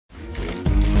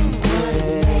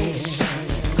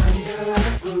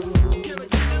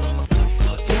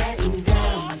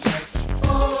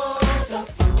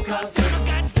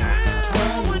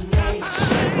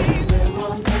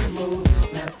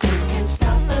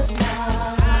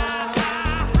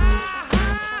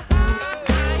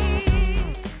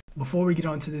before we get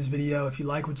on to this video, if you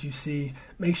like what you see,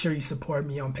 make sure you support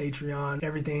me on Patreon.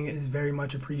 Everything is very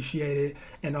much appreciated.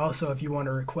 And also, if you want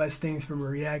to request things for me to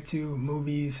react to,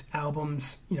 movies,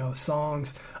 albums,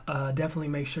 songs, definitely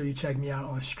make sure you check me out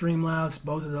on Streamlabs.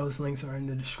 Both of those links are in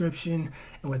the description.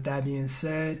 And with that being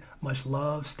said, much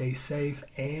love, stay safe,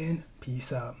 and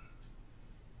peace out.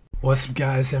 What's up,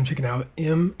 guys? I'm checking out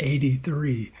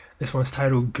M83. This one's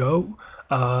titled Go,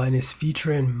 and it's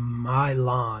featuring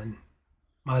Mylan.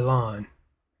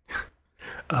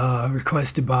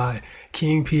 Requested by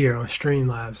King Peter on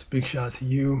Streamlabs. Big shout out to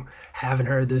you. Haven't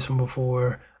heard this one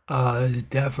before. It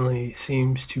definitely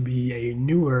seems to be a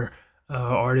newer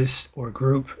artist or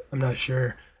group. I'm not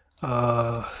sure.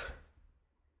 Y'all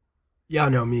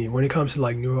know me. When it comes to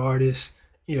like newer artists,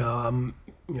 I'm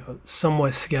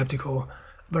somewhat skeptical.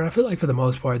 But I feel like for the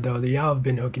most part, though, y'all have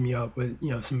been hooking me up with,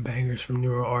 some bangers from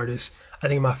newer artists. I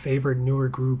think my favorite newer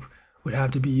group would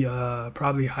have to be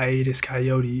probably Hiatus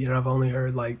Coyote, and I've only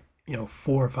heard like,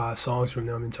 4 or 5 songs from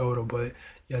them in total. But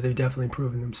yeah, they've definitely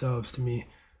proven themselves to me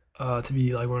to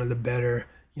be like one of the better,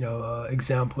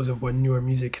 examples of what newer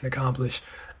music can accomplish.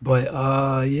 But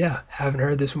yeah, haven't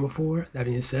heard this one before. That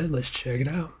being said, let's check it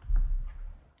out.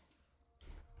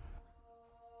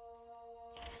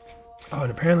 Oh,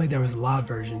 and apparently there was a live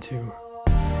version too.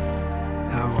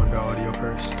 Now I'm going to audio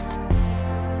first.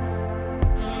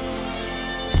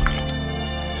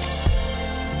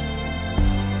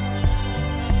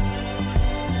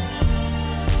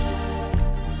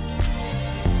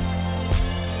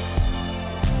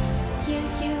 You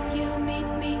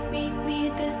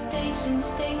meet at the station.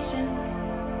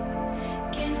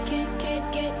 Can't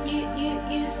get you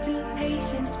used to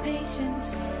patience.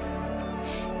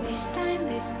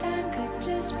 This time could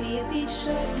just be a bit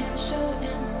shortened.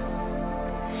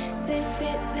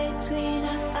 Between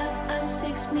us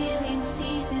 6 million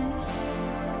seasons.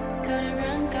 Gotta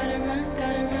run,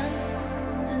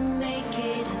 and make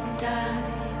it and die.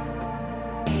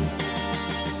 8,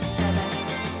 7,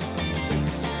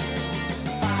 6,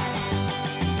 5,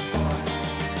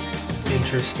 4.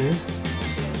 Interesting.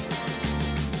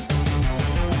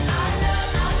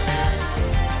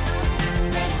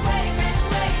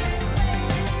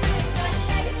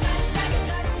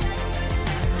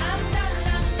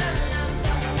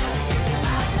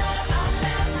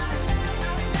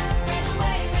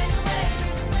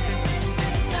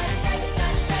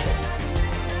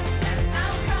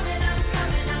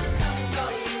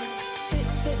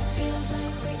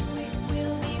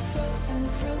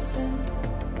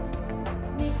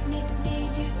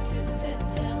 Need you to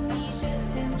tell me je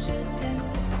t'aime.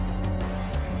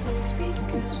 Full speed,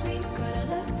 'cause we got a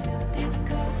lot to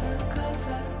discover.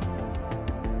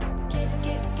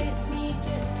 Get me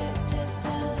just a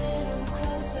little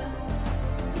closer.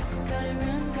 Gotta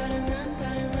run,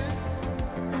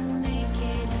 and make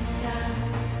it and die.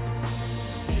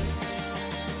 8,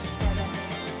 7,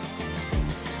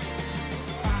 6,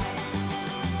 5,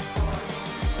 4,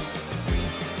 3,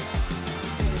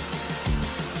 2.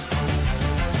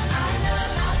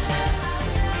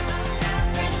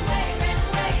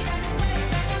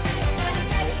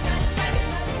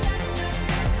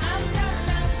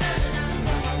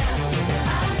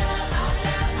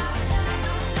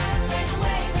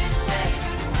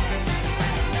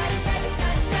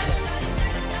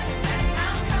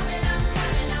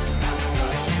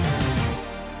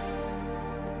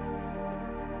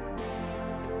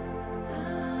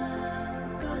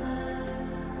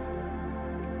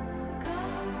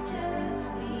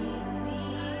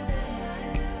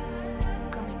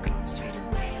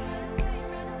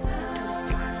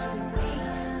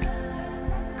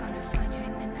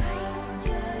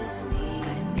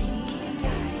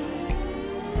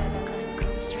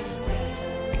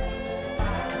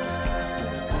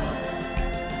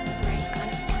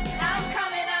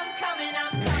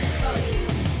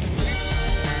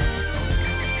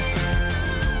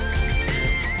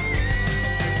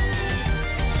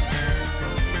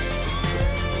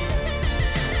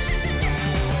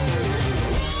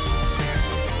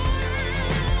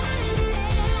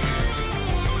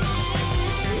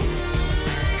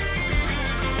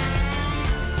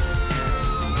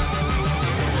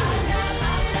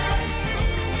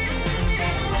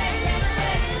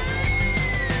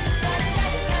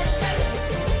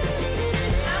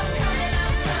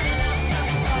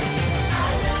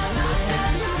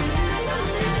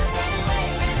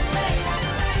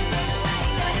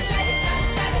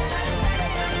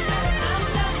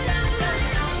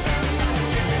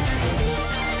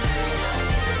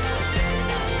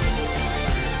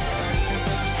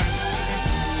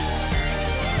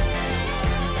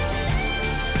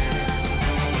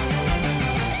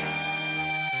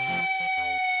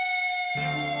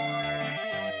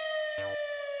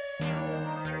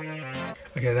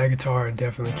 Okay, that guitar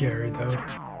definitely carried though.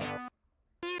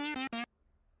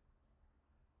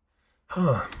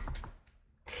 Huh.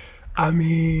 I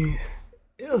mean,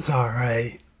 it was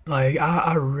alright. Like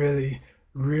I really,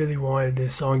 really wanted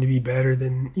this song to be better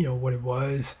than, what it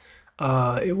was.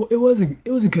 It was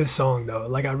a good song though.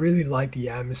 Like I really liked the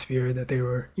atmosphere that they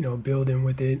were, building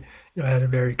with it. It had a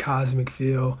very cosmic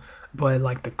feel. But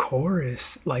like the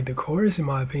chorus in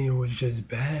my opinion was just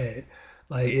bad.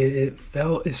 Like it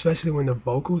felt, especially when the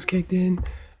vocals kicked in,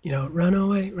 run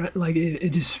away, run, like it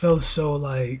just felt so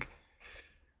like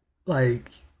I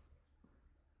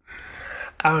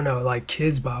don't know, like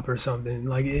Kids Bop or something.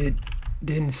 Like it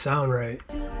didn't sound right.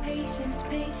 Patience,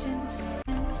 patience.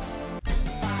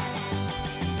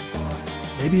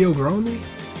 Maybe you'll grow on me?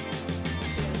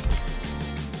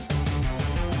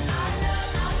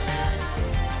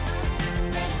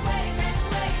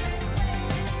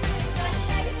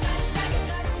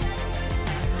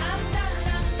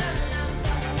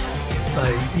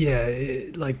 Like,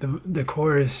 yeah, like the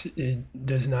chorus, it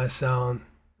does not sound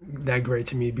that great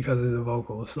to me because of the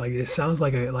vocals. Like it sounds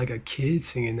like a kid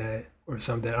singing that or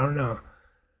something. I don't know.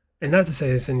 And not to say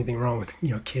there's anything wrong with,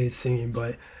 kids singing,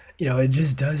 but it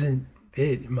just doesn't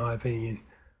fit in my opinion.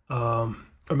 Or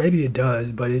maybe it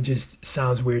does, but it just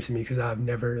sounds weird to me because I've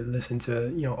never listened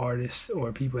to, artists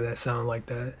or people that sound like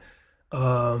that.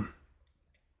 Um,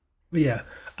 but yeah,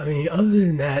 I mean, other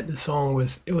than that, the song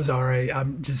it was all right.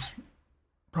 I'm just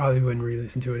probably wouldn't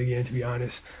re-listen to it again to be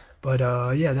honest. But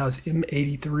yeah, that was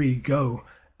M83 Go.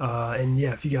 And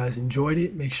yeah, if you guys enjoyed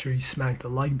it, make sure you smack the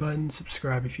like button,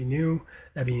 subscribe if you're new.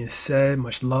 That being said,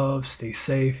 much love, stay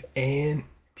safe, and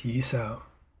peace out.